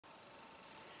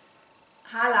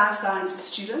Hi Life Sciences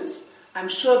students, I'm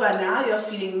sure by now you're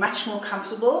feeling much more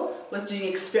comfortable with doing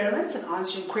experiments and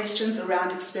answering questions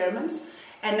around experiments.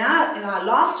 And now in our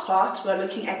last part we're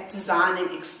looking at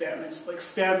designing experiments or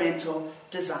experimental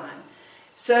design.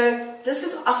 So this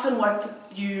is often what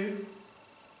you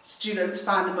students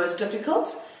find the most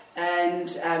difficult,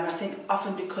 and I think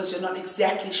often because you're not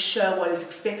exactly sure what is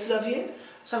expected of you.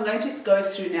 So I'm going to go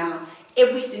through now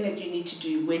everything that you need to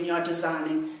do when you're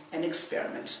designing an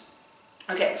experiment.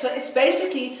 Okay, so it's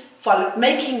basically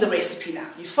making the recipe now.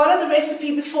 You followed the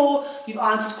recipe before, you've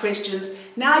answered questions,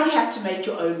 now you have to make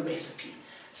your own recipe.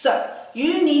 So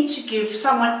you need to give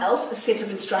someone else a set of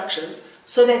instructions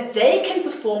so that they can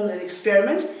perform an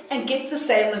experiment and get the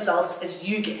same results as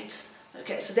you get.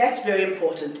 Okay, so that's very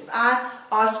important. If I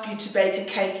ask you to bake a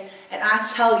cake and I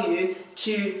tell you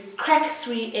to crack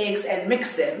 3 eggs and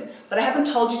mix them, but I haven't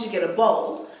told you to get a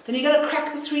bowl, then you're going to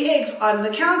crack the 3 eggs on the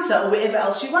counter or wherever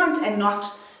else you want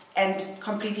and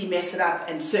completely mess it up,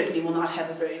 and certainly will not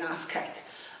have a very nice cake.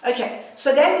 Okay,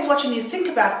 so that is what you need to think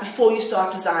about before you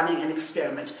start designing an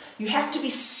experiment. You have to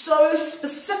be so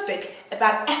specific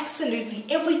about absolutely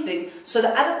everything so the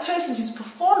other person who's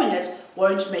performing it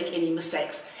won't make any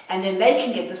mistakes, and then they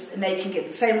can get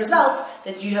the same results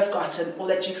that you have gotten or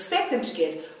that you expect them to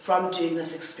get from doing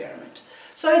this experiment.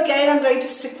 So again, I'm going to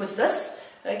stick with this.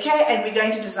 Okay, and we're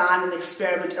going to design an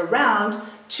experiment around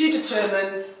to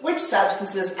determine which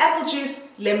substances, apple juice,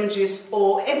 lemon juice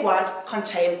or egg white,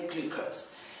 contain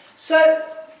glucose. So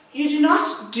you do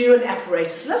not do an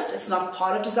apparatus list. It's not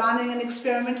part of designing an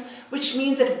experiment, which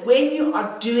means that when you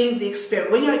are doing the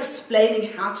experiment, when you're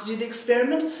explaining how to do the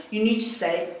experiment, you need to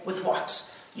say with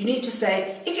what. You need to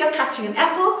say, if you're cutting an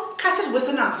apple, cut it with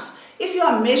a knife. If you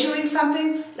are measuring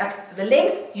something like the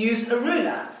length, use a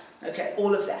ruler. Okay,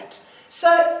 all of that.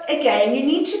 So again, you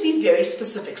need to be very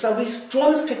specific. So we've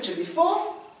drawn this picture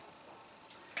before.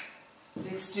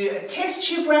 Let's do a test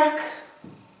tube rack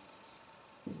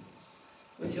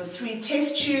with your 3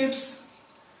 test tubes.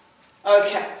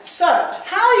 Okay, so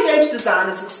how are you going to design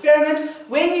this experiment?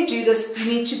 When you do this,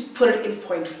 you need to put it in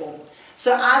point form.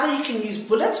 So either you can use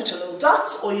bullets, which are little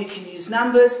dots, or you can use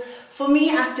numbers. For me,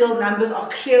 I feel numbers are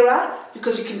clearer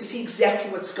because you can see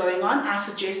exactly what's going on. I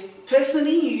suggest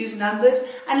personally you use numbers,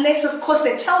 unless of course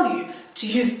they tell you to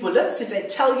use bullets. If they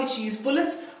tell you to use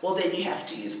bullets, well then you have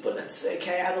to use bullets,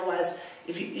 okay? Otherwise,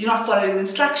 if you're not following the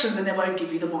instructions, and they won't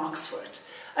give you the marks for it.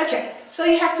 Okay, so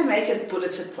you have to make it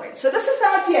bulleted points. So this is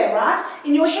the idea, right?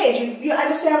 In your head, you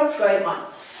understand what's going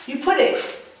on. You put in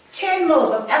 10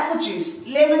 ml of apple juice,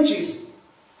 lemon juice,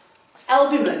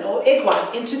 albumin or egg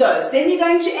white into those. Then you're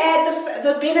going to add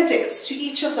the Benedicts to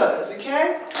each of those,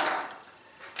 okay?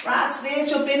 Right, so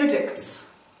there's your Benedicts.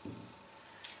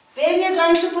 Then you're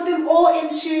going to put them all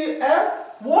into a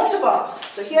water bath.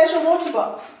 So here's your water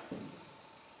bath.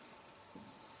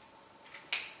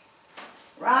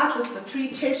 Right, with the 3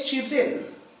 test tubes in,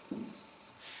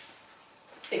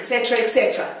 etc.,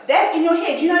 etc. That in your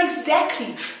head, you know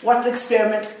exactly what the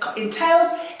experiment entails,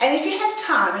 and if you have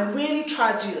time and really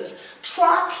try to do this,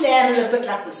 try plan it a bit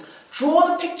like this. Draw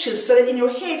the pictures so that in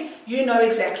your head you know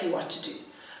exactly what to do.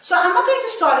 So I'm not going to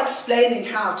start explaining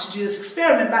how to do this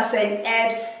experiment by saying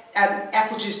add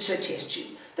apple juice to a test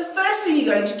tube. The first thing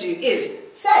you're going to do is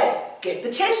say, get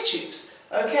the test tubes.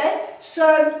 Okay,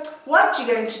 so what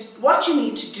you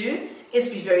need to do is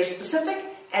be very specific,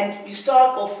 and you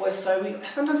start off with, so we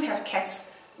sometimes have cats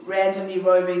randomly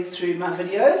roaming through my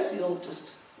videos. We'll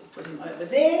put him over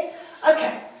there.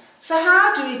 Okay, so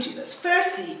how do we do this?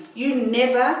 Firstly, you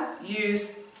never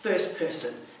use first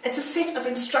person. It's a set of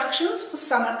instructions for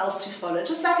someone else to follow.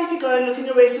 Just like if you go and look in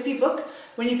your recipe book,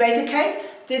 when you bake a cake,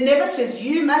 it never says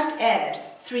you must add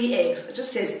 3 eggs. It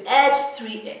just says add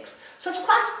 3 eggs. So it's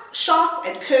quite sharp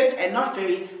and curt and not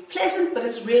very pleasant, but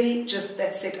it's really just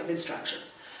that set of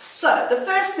instructions. So the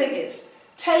first thing is,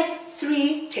 take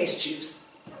 3 test tubes,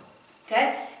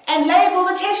 okay, and label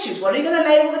the test tubes. What are you going to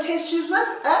label the test tubes with?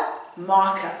 A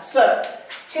marker. So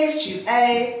test tube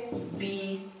A,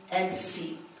 B, and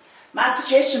C. My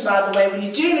suggestion, by the way, when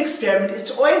you do an experiment is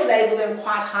to always label them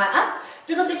quite high up,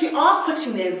 because if you are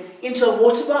putting them into a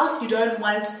water bath, you don't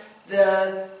want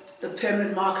the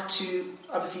permanent marker to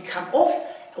obviously come off,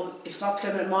 or if it's not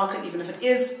permanent marker, even if it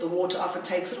is, the water often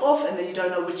takes it off, and then you don't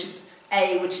know which is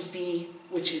A, which is B,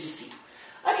 which is C.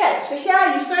 Okay, so here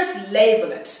you first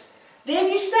label it. Then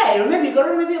you say, remember, you've got to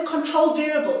remember your controlled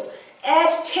variables.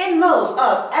 Add 10 ml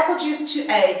of apple juice to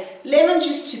A, lemon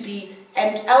juice to B,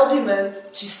 and albumin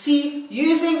to C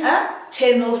using a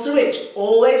 10 ml syringe.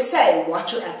 Always say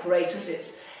what your apparatus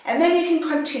is. And then you can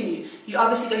continue. You're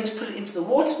obviously going to put it into the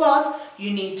water bath.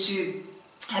 You need to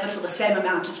have it for the same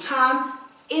amount of time.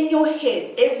 in your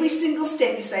head, every single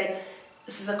step you say,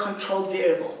 this is a controlled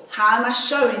variable. How am I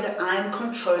showing that I am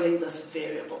controlling this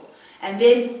variable? And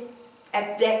then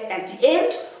at the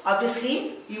end,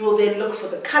 obviously, you will then look for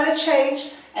the color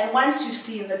change. And once you've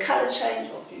seen the color change,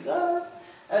 off you go.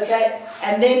 Okay,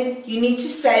 and then you need to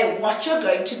say what you're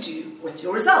going to do with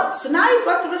your results. So now you've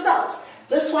got the results.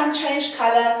 This one changed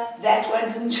color, that one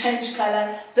didn't change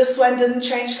color, this one didn't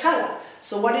change color.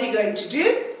 So what are you going to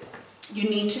do? You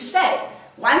need to say,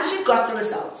 once you've got the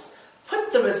results,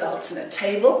 put the results in a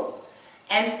table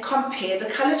and compare the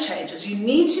color changes. You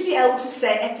need to be able to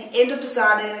say at the end of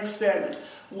designing an experiment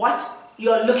what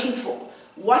you're looking for.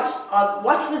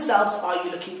 What results are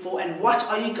you looking for, and what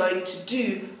are you going to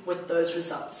do with those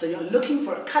results? So you're looking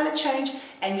for a color change,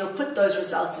 and you'll put those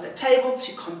results in a table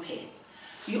to compare.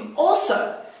 You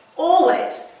also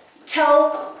always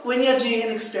tell, when you're doing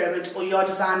an experiment or you're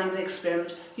designing the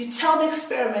experiment, you tell the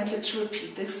experimenter to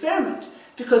repeat the experiment,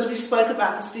 because we spoke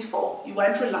about this before. You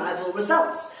want reliable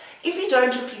results. If you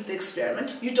don't repeat the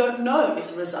experiment, you don't know if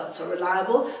the results are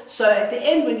reliable. So at the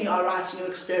end, when you are writing your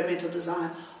experimental design,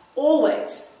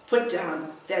 always put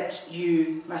down that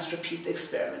you must repeat the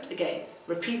experiment. Again,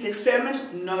 repeat the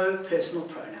experiment, no personal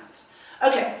pronouns.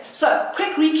 Okay, so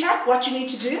quick recap, what you need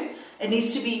to do. It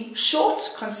needs to be short,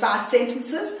 concise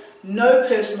sentences, no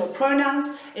personal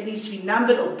pronouns. It needs to be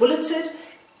numbered or bulleted.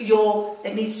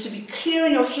 It needs to be clear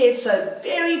in your head, so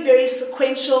very, very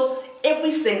sequential.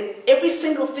 Every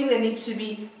single thing that needs to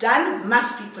be done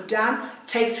must be put down.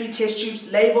 Take 3 test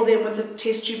tubes, label them with a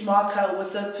test tube marker or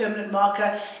with a permanent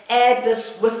marker. Add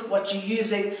this with what you're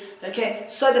using, okay,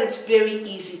 so that it's very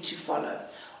easy to follow.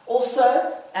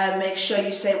 Also, make sure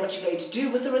you say what you're going to do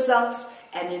with the results,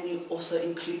 and then you also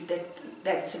include that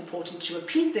it's important to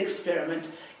repeat the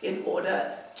experiment in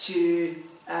order to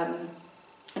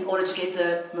get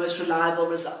the most reliable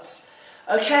results.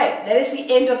 Okay, that is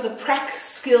the end of the Prac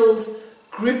Skills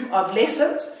group of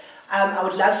lessons. I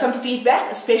would love some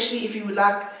feedback, especially if you would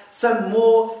like some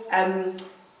more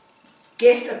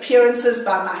guest appearances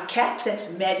by my cat. That's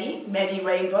Maddie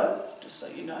Rainbow, just so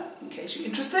you know, in case you're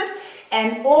interested.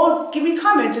 Or give me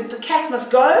comments. If the cat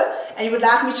must go and you would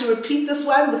like me to repeat this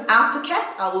one without the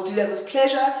cat, I will do that with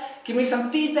pleasure. Give me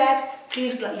some feedback.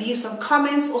 Please leave some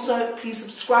comments. Also, please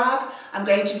subscribe. I'm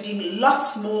going to be doing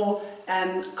lots more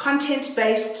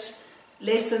content-based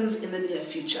lessons in the near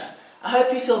future. I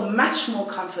hope you feel much more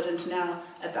confident now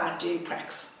about doing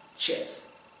pracs. Cheers.